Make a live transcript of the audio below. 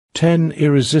10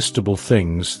 irresistible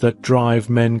things that drive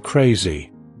men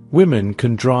crazy. Women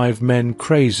can drive men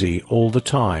crazy all the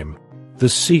time. The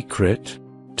secret?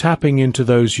 Tapping into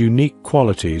those unique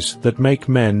qualities that make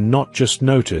men not just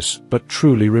notice but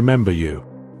truly remember you.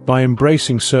 By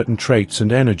embracing certain traits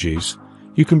and energies,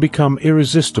 you can become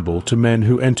irresistible to men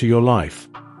who enter your life,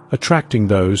 attracting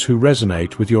those who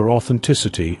resonate with your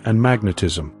authenticity and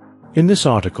magnetism. In this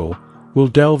article, we'll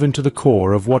delve into the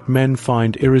core of what men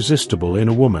find irresistible in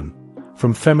a woman,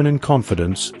 from feminine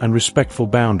confidence and respectful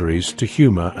boundaries to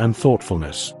humor and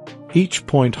thoughtfulness. Each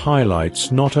point highlights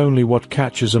not only what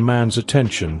catches a man's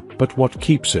attention, but what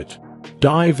keeps it.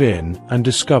 Dive in and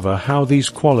discover how these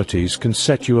qualities can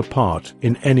set you apart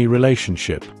in any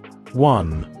relationship.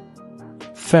 1.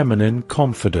 Feminine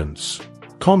confidence.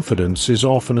 Confidence is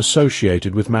often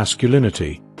associated with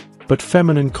masculinity, but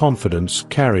feminine confidence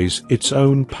carries its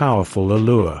own powerful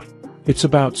allure. It's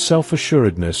about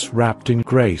self-assuredness wrapped in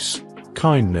grace,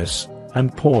 kindness,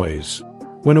 and poise.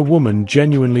 When a woman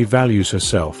genuinely values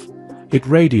herself, it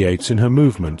radiates in her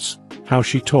movements, how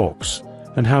she talks,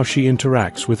 and how she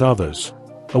interacts with others.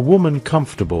 A woman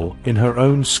comfortable in her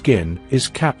own skin is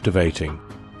captivating.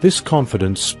 This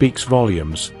confidence speaks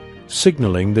volumes,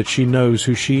 signaling that she knows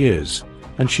who she is,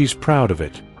 and she's proud of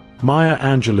it. Maya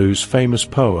Angelou's famous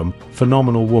poem,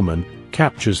 Phenomenal Woman,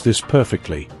 captures this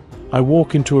perfectly. I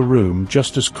walk into a room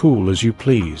just as cool as you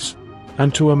please.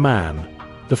 And to a man,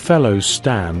 the fellows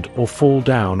stand or fall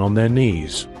down on their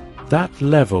knees. That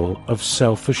level of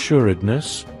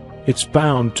self-assuredness? It's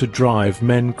bound to drive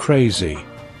men crazy.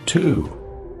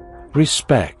 2.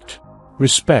 Respect.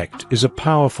 Respect is a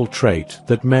powerful trait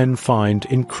that men find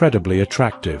incredibly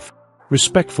attractive.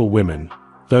 Respectful women,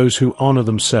 those who honor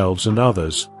themselves and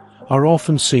others, are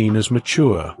often seen as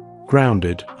mature,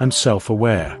 grounded, and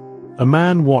self-aware. A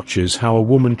man watches how a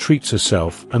woman treats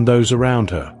herself and those around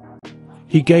her.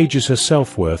 He gauges her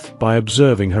self-worth by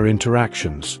observing her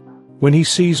interactions. When he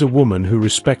sees a woman who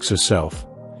respects herself,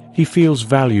 he feels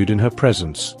valued in her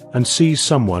presence and sees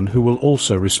someone who will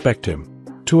also respect him.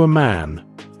 To a man,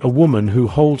 a woman who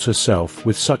holds herself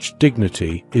with such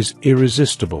dignity is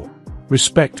irresistible.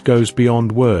 Respect goes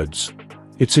beyond words.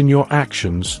 It's in your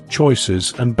actions,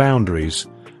 choices, and boundaries,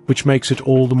 which makes it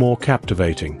all the more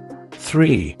captivating.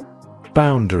 3.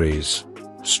 Boundaries.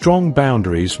 Strong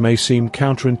boundaries may seem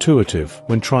counterintuitive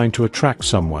when trying to attract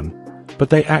someone, but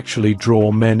they actually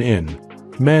draw men in.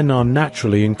 Men are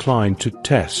naturally inclined to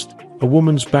test a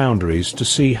woman's boundaries to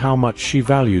see how much she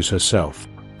values herself.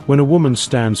 When a woman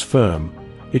stands firm,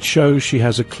 it shows she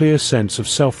has a clear sense of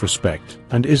self-respect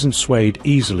and isn't swayed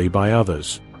easily by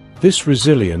others. This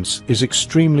resilience is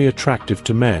extremely attractive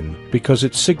to men because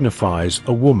it signifies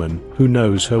a woman who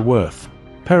knows her worth.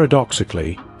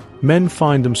 Paradoxically, men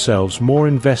find themselves more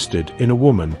invested in a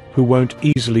woman who won't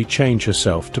easily change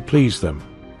herself to please them.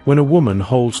 When a woman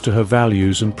holds to her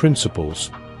values and principles,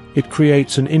 it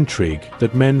creates an intrigue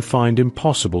that men find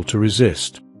impossible to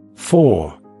resist.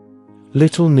 4.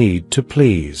 Little need to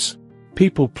please.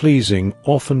 People-pleasing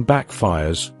often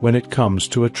backfires when it comes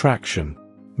to attraction.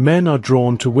 Men are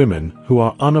drawn to women who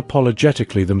are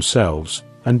unapologetically themselves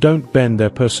and don't bend their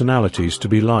personalities to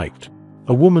be liked.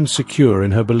 A woman secure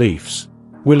in her beliefs,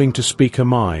 willing to speak her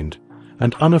mind,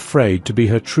 and unafraid to be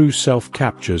her true self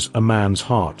captures a man's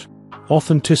heart.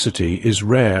 Authenticity is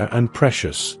rare and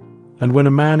precious, and when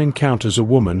a man encounters a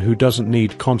woman who doesn't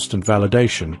need constant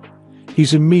validation,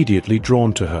 he's immediately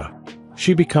drawn to her.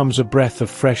 She becomes a breath of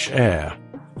fresh air,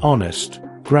 honest,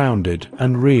 grounded,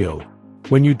 and real.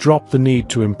 When you drop the need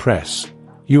to impress,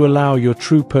 you allow your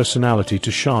true personality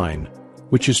to shine,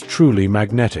 which is truly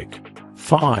magnetic.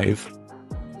 5.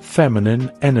 Feminine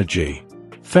energy.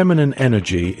 Feminine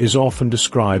energy is often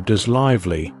described as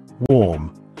lively,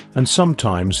 warm, and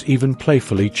sometimes even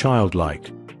playfully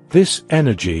childlike. This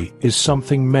energy is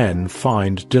something men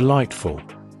find delightful.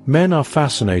 Men are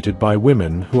fascinated by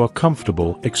women who are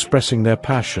comfortable expressing their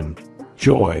passion,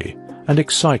 joy, and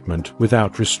excitement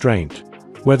without restraint.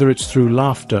 Whether it's through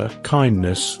laughter,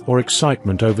 kindness, or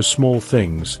excitement over small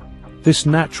things, this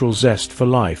natural zest for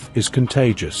life is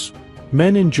contagious.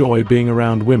 Men enjoy being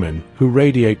around women who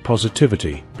radiate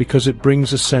positivity because it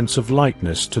brings a sense of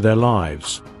lightness to their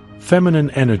lives. Feminine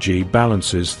energy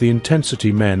balances the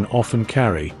intensity men often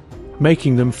carry,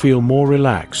 making them feel more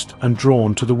relaxed and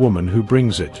drawn to the woman who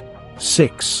brings it.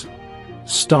 6.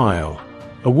 Style.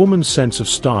 A woman's sense of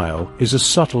style is a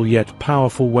subtle yet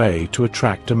powerful way to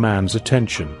attract a man's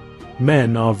attention.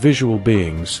 Men are visual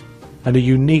beings, and a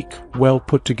unique,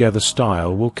 well-put-together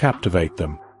style will captivate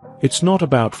them. It's not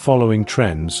about following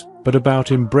trends, but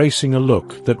about embracing a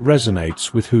look that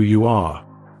resonates with who you are.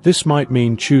 This might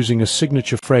mean choosing a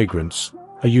signature fragrance,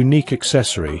 a unique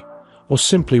accessory, or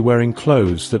simply wearing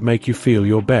clothes that make you feel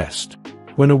your best.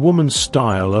 When a woman's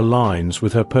style aligns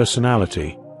with her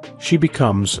personality, she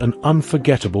becomes an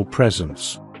unforgettable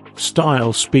presence.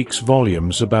 Style speaks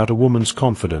volumes about a woman's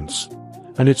confidence,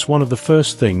 and it's one of the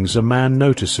first things a man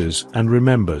notices and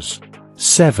remembers.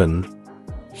 7.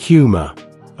 Humor.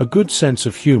 A good sense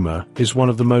of humor is one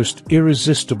of the most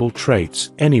irresistible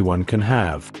traits anyone can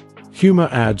have. Humor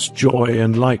adds joy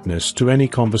and lightness to any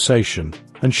conversation,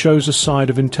 and shows a side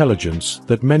of intelligence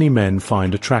that many men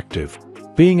find attractive.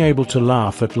 Being able to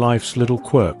laugh at life's little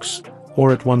quirks,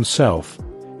 or at oneself,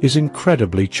 is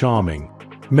incredibly charming.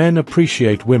 Men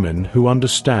appreciate women who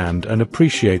understand and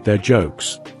appreciate their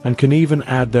jokes, and can even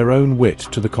add their own wit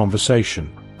to the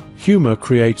conversation. Humor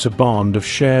creates a bond of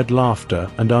shared laughter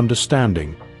and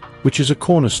understanding, which is a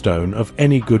cornerstone of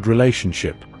any good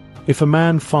relationship. If a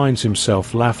man finds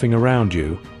himself laughing around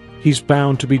you, he's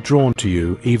bound to be drawn to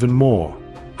you even more.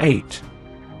 8.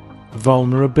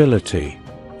 Vulnerability.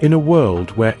 In a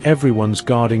world where everyone's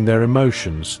guarding their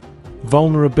emotions,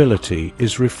 vulnerability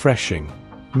is refreshing.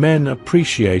 Men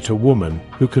appreciate a woman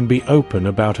who can be open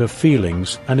about her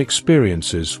feelings and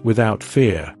experiences without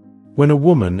fear. When a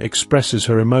woman expresses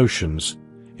her emotions,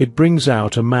 it brings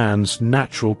out a man's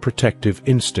natural protective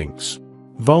instincts.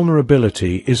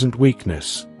 Vulnerability isn't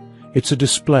weakness. It's a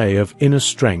display of inner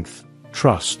strength,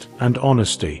 trust, and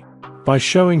honesty. By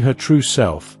showing her true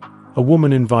self, a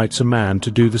woman invites a man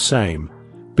to do the same,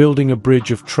 building a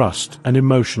bridge of trust and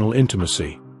emotional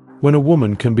intimacy. When a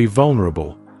woman can be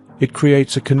vulnerable, it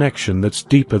creates a connection that's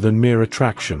deeper than mere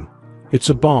attraction. It's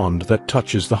a bond that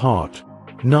touches the heart.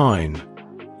 9.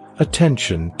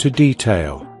 Attention to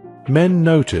detail. Men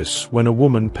notice when a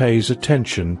woman pays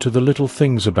attention to the little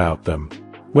things about them.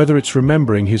 Whether it's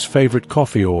remembering his favorite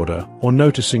coffee order or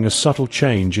noticing a subtle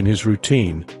change in his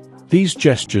routine, these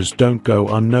gestures don't go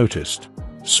unnoticed.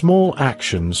 Small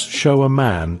actions show a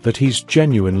man that he's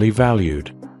genuinely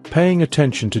valued. Paying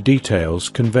attention to details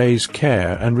conveys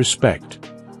care and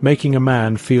respect, making a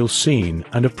man feel seen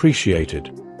and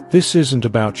appreciated. This isn't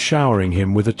about showering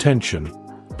him with attention,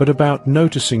 but about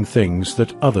noticing things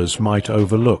that others might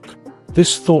overlook.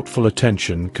 This thoughtful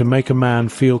attention can make a man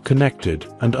feel connected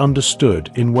and understood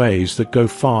in ways that go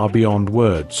far beyond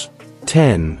words.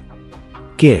 10.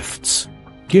 Gifts.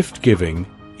 Gift giving,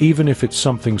 even if it's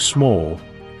something small,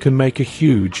 can make a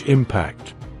huge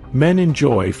impact. Men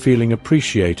enjoy feeling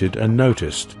appreciated and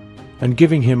noticed, and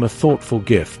giving him a thoughtful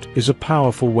gift is a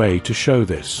powerful way to show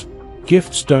this.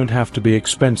 Gifts don't have to be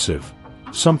expensive.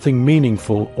 Something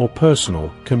meaningful or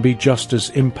personal can be just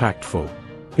as impactful.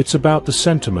 It's about the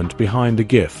sentiment behind the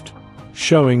gift,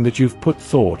 showing that you've put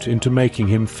thought into making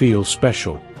him feel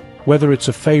special. Whether it's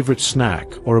a favorite snack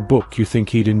or a book you think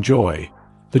he'd enjoy,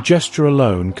 the gesture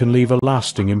alone can leave a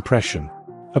lasting impression.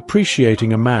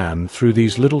 Appreciating a man through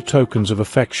these little tokens of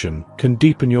affection can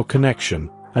deepen your connection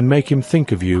and make him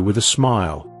think of you with a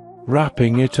smile.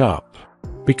 Wrapping it up.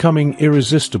 Becoming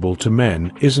irresistible to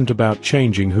men isn't about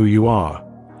changing who you are.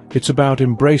 It's about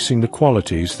embracing the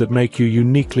qualities that make you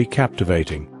uniquely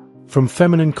captivating. From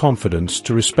feminine confidence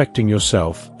to respecting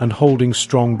yourself and holding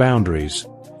strong boundaries,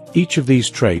 each of these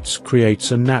traits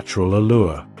creates a natural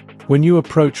allure. When you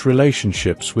approach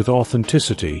relationships with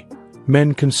authenticity,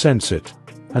 men can sense it,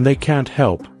 and they can't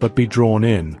help but be drawn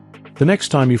in. The next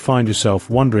time you find yourself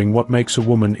wondering what makes a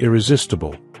woman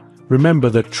irresistible, remember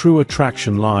that true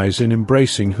attraction lies in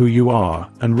embracing who you are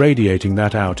and radiating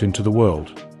that out into the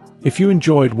world. If you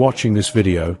enjoyed watching this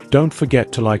video, don't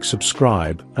forget to like,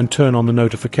 subscribe, and turn on the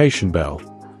notification bell,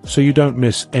 so you don't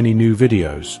miss any new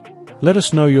videos. Let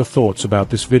us know your thoughts about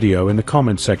this video in the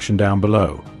comment section down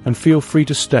below, and feel free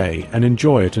to stay and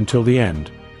enjoy it until the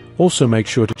end. Also make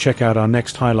sure to check out our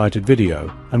next highlighted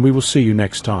video, and we will see you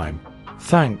next time.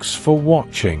 Thanks for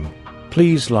watching.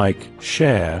 Please like,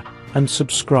 share, and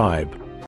subscribe.